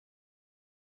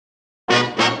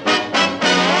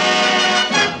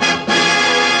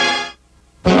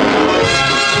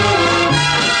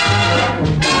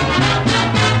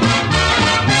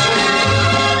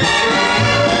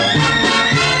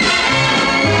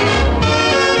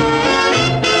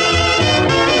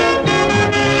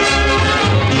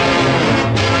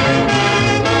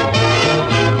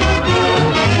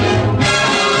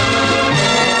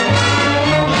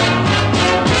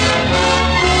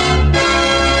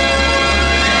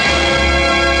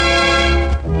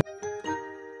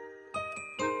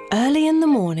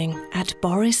At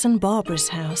Boris and Barbara's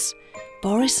house,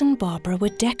 Boris and Barbara were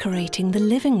decorating the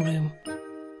living room.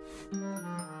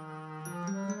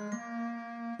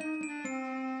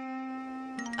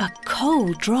 A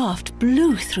cold draught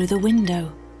blew through the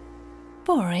window.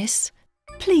 Boris,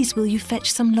 please will you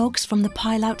fetch some logs from the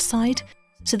pile outside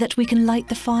so that we can light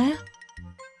the fire?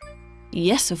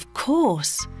 Yes, of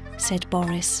course, said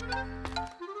Boris.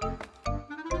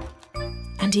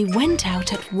 And he went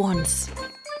out at once.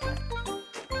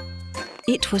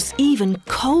 It was even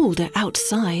colder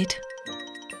outside.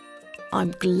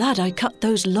 I'm glad I cut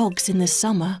those logs in the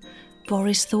summer,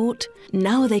 Boris thought.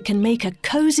 Now they can make a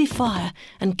cosy fire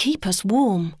and keep us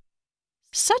warm.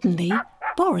 Suddenly,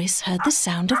 Boris heard the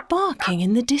sound of barking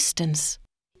in the distance.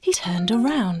 He turned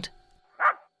around.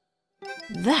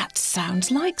 That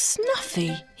sounds like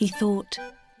Snuffy, he thought.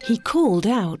 He called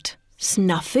out,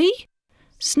 Snuffy?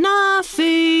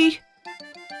 Snuffy!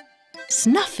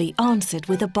 Snuffy answered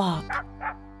with a bark.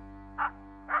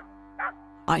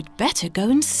 I'd better go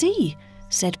and see,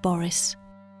 said Boris.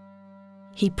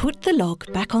 He put the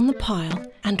log back on the pile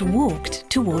and walked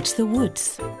towards the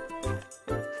woods.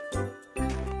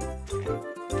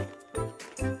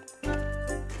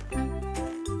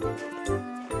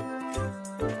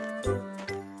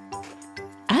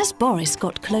 As Boris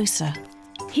got closer,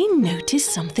 he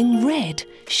noticed something red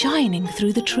shining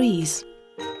through the trees.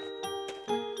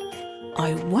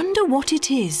 I wonder what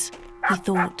it is, he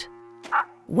thought.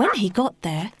 When he got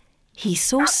there, he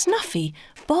saw Snuffy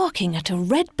barking at a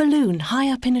red balloon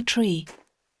high up in a tree.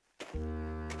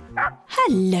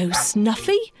 Hello,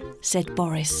 Snuffy, said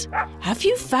Boris. Have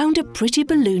you found a pretty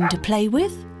balloon to play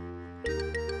with?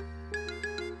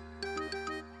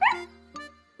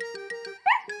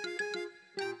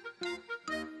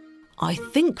 I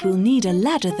think we'll need a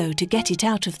ladder, though, to get it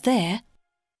out of there.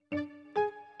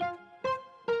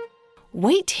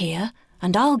 Wait here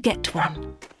and I'll get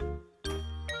one.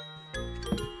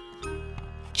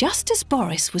 Just as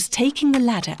Boris was taking the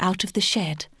ladder out of the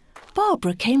shed,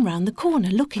 Barbara came round the corner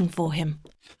looking for him.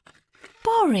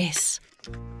 Boris!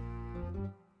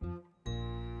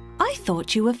 I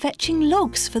thought you were fetching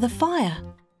logs for the fire.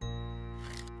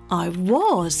 I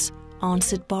was,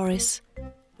 answered Boris.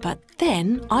 But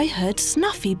then I heard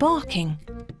Snuffy barking.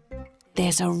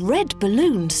 There's a red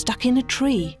balloon stuck in a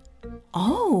tree.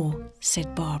 Oh,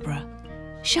 said Barbara.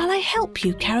 Shall I help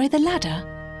you carry the ladder?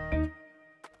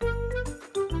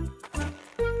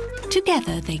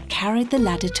 Together they carried the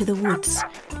ladder to the woods,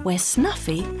 where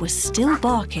Snuffy was still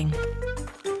barking.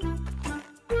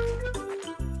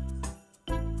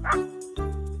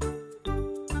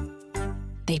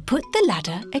 They put the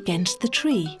ladder against the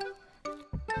tree,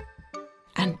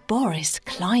 and Boris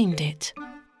climbed it.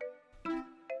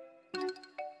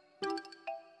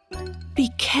 Be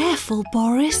careful,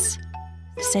 Boris,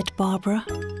 said Barbara.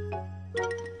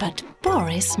 But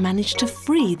Boris managed to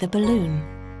free the balloon.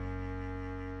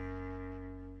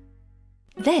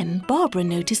 Then Barbara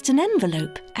noticed an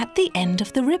envelope at the end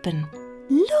of the ribbon.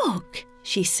 Look,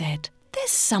 she said,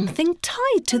 there's something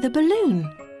tied to the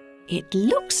balloon. It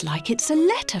looks like it's a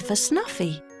letter for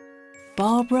Snuffy.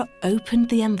 Barbara opened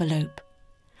the envelope.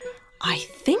 I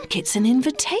think it's an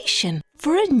invitation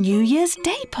for a New Year's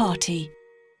Day party.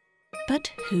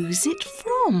 But who's it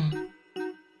from?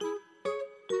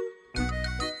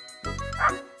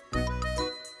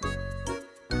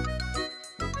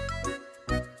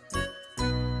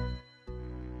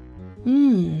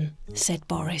 Said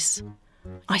Boris.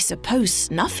 I suppose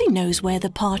Snuffy knows where the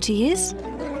party is.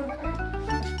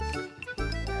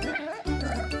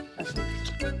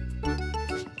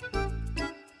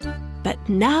 But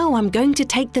now I'm going to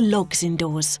take the logs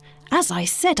indoors, as I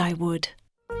said I would.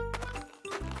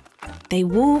 They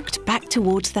walked back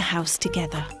towards the house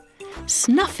together.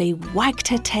 Snuffy wagged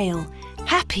her tail,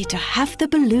 happy to have the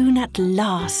balloon at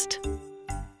last.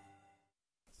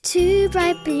 Two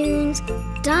bright balloons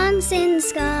dance in the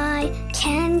sky.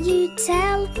 Can you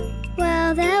tell?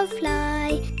 Well, they'll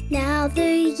fly. Now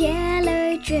the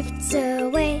yellow drifts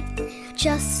away.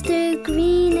 Just the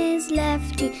green is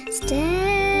left to stay.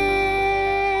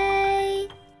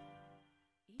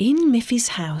 In Miffy's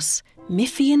house,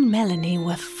 Miffy and Melanie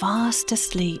were fast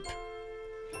asleep.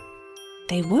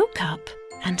 They woke up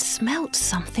and smelt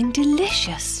something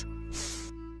delicious.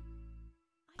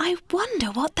 I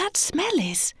wonder what that smell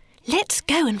is. Let's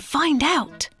go and find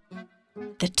out.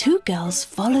 The two girls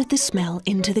followed the smell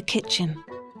into the kitchen.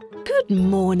 Good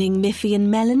morning, Miffy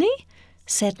and Melanie,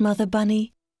 said Mother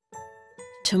Bunny.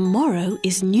 Tomorrow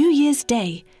is New Year's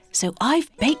Day, so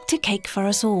I've baked a cake for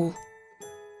us all.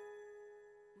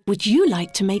 Would you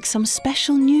like to make some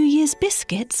special New Year's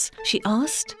biscuits? She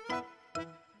asked.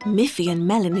 Miffy and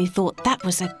Melanie thought that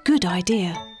was a good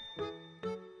idea.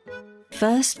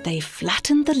 First, they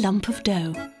flattened the lump of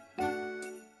dough.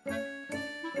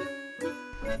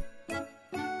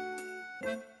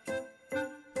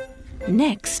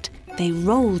 Next, they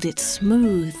rolled it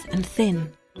smooth and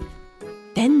thin.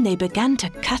 Then they began to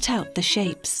cut out the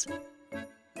shapes.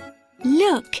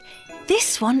 "Look,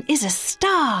 this one is a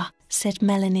star," said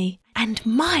Melanie. "And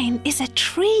mine is a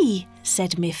tree,"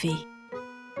 said Miffy.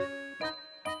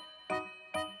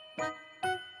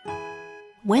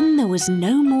 When there was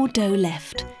no more dough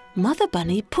left, Mother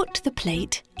Bunny put the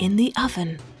plate in the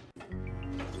oven.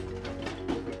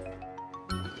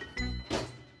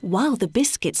 While the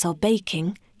biscuits are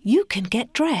baking, you can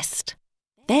get dressed.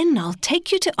 "Then I'll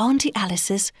take you to Auntie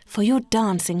Alice's for your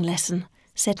dancing lesson,"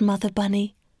 said Mother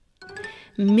Bunny.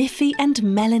 Miffy and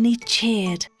Melanie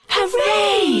cheered.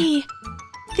 "Hooray!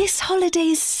 This holiday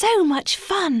is so much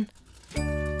fun!"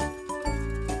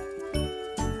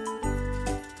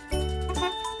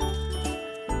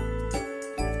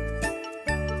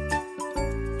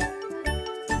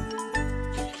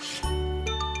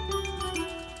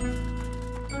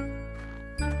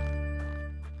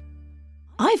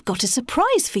 "I've got a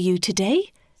surprise for you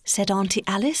today," said Auntie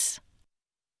Alice.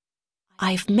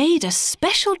 "I've made a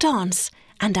special dance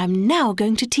and I'm now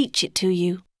going to teach it to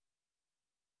you."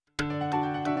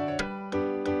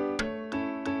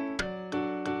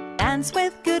 Dance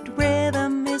with good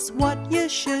rhythm is what you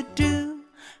should do.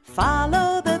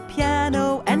 Follow the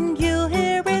piano and you'll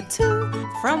hear it too.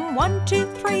 From 1, 2,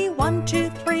 3, 1, 2,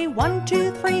 3, 1,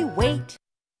 2, 3, wait.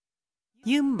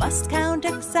 You must count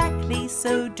exactly,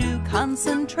 so do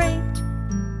concentrate.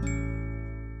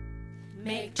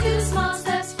 Make 2 small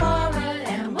steps forward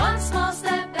and 1 small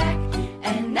step back.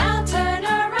 And now turn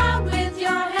around with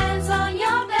your hands on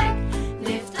your back.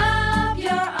 Lift up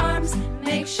your arms,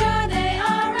 make sure they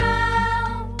are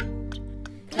round.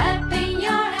 Clapping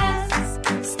your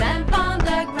hands, stamp on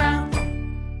the ground.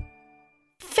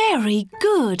 "Very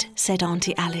good," said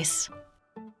Auntie Alice.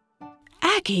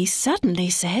 Aggie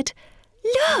suddenly said,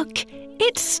 "Look,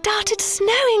 it started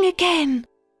snowing again."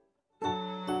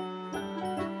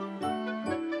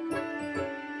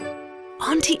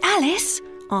 "Auntie Alice,"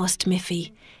 asked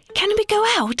Miffy, "can we go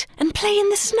out and play in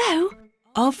the snow?"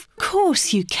 "Of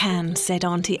course you can," said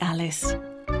Auntie Alice.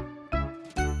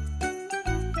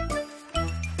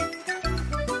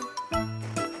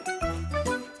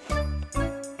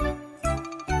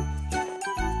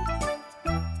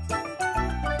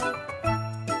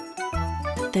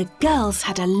 The girls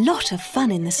had a lot of fun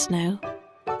in the snow.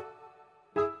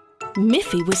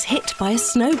 Miffy was hit by a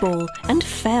snowball and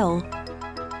fell.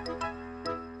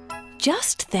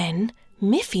 Just then,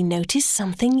 Miffy noticed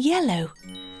something yellow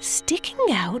sticking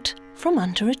out from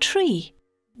under a tree.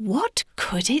 What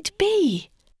could it be?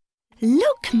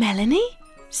 "Look, Melanie,"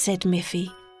 said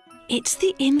Miffy. "It's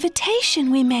the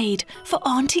invitation we made for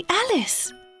Auntie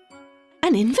Alice."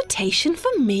 "An invitation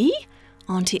for me?"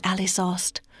 Auntie Alice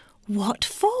asked. "What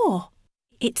for?"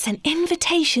 "It's an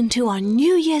invitation to our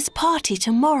New Year's party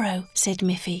tomorrow," said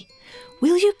Miffy.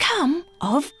 "Will you come?"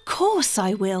 "Of course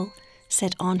I will,"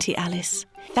 said Auntie Alice.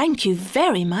 "Thank you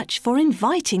very much for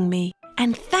inviting me.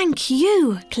 And thank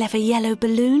you, clever yellow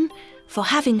balloon, for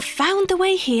having found the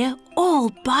way here all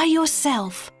by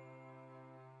yourself."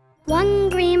 One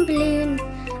green balloon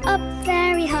up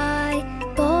very high,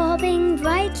 bobbing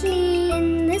brightly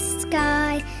in the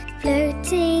sky,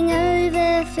 floating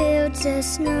over fields of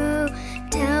snow.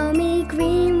 Tell me,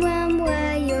 green one,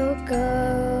 where you'll go.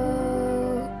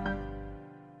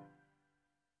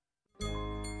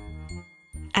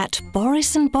 At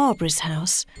Boris and Barbara's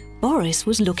house, Boris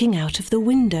was looking out of the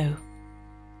window.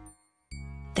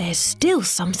 "There's still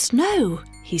some snow,"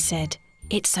 he said.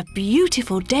 "It's a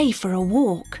beautiful day for a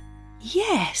walk."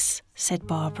 "Yes," said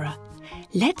Barbara.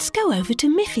 "Let's go over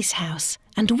to Miffy's house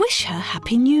and wish her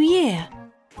Happy New Year."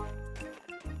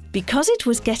 Because it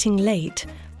was getting late,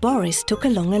 Boris took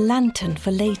along a lantern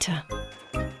for later.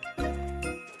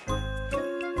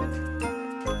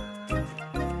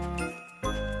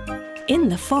 In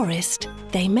the forest,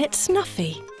 they met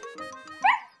Snuffy.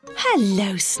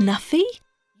 "Hello, Snuffy.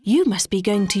 You must be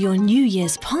going to your New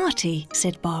Year's party,"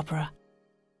 said Barbara.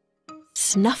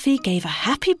 Snuffy gave a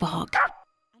happy bark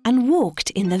and walked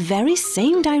in the very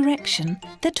same direction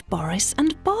that Boris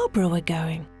and Barbara were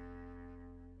going.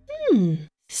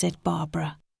 Said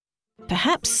Barbara.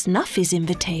 Perhaps Snuffy's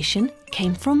invitation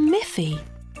came from Miffy.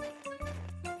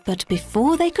 But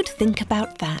before they could think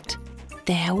about that,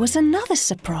 there was another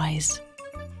surprise.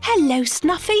 "Hello,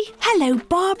 Snuffy! Hello,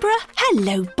 Barbara!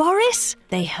 Hello, Boris!"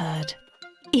 they heard.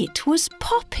 It was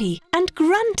Poppy and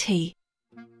Grunty.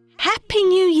 "Happy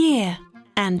New Year!"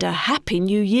 And a Happy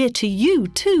New Year to you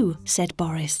too, said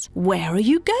Boris. Where are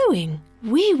you going?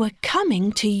 We were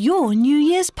coming to your New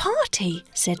Year's party,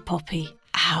 said Poppy.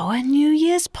 Our New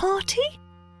Year's party?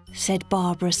 Said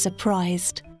Barbara,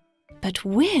 surprised. But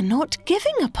we're not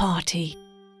giving a party.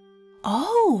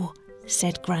 Oh,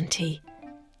 said Grunty.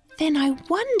 Then I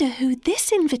wonder who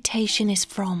this invitation is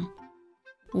from.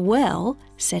 Well,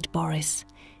 said Boris,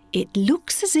 it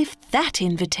looks as if that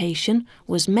invitation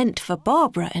was meant for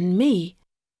Barbara and me.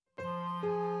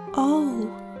 Oh,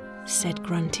 said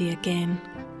Grunty again.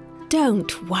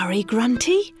 Don't worry,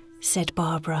 Grunty, said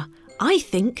Barbara. I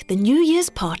think the New Year's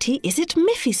party is at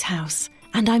Miffy's house,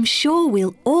 and I'm sure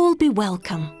we'll all be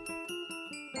welcome.